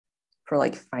for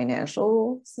like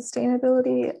financial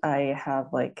sustainability, I have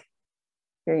like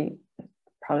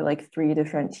probably like 3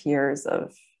 different tiers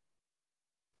of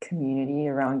community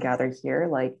around Gather Here.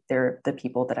 Like they're the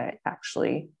people that I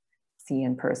actually see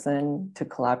in person to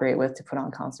collaborate with, to put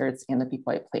on concerts, and the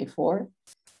people I play for.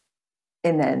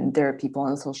 And then there are people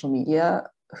on social media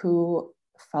who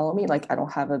follow me. Like I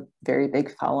don't have a very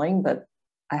big following, but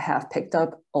I have picked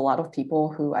up a lot of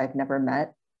people who I've never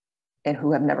met and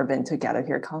who have never been to a Gather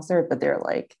Here concert, but they're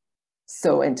like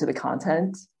so into the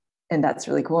content, and that's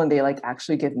really cool. And they like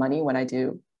actually give money when I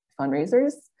do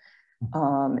fundraisers.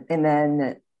 And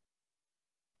then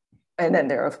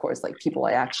there are, of course, like people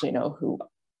I actually know who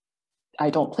I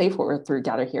don't play for through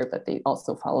Gather Here, but they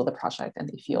also follow the project and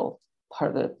they feel part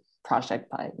of the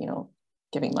project by, you know,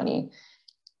 giving money.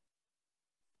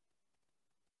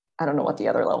 I don't know what the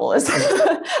other level is.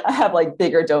 I have like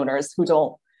bigger donors who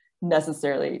don't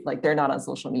necessarily, like they're not on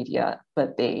social media,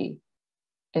 but they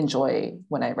enjoy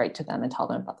when I write to them and tell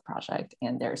them about the project,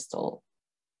 and they're still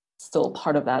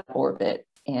part of that orbit.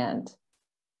 And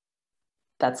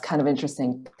that's kind of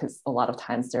interesting because a lot of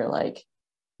times they're like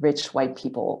rich white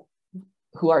people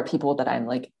who are people that I'm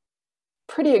like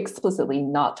pretty explicitly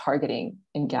not targeting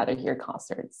in Gather Here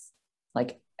concerts.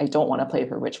 Like I don't want to play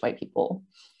for rich white people.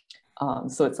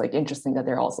 So it's like interesting that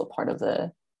they're also part of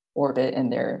the orbit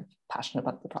and they're passionate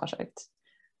about the project.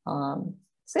 So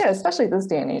yeah, especially this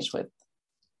day and age with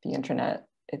the internet,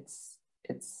 it's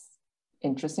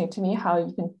interesting to me how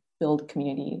you can build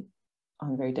community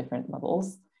on very different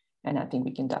levels. And I think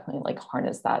we can definitely like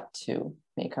harness that to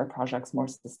make our projects more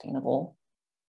sustainable.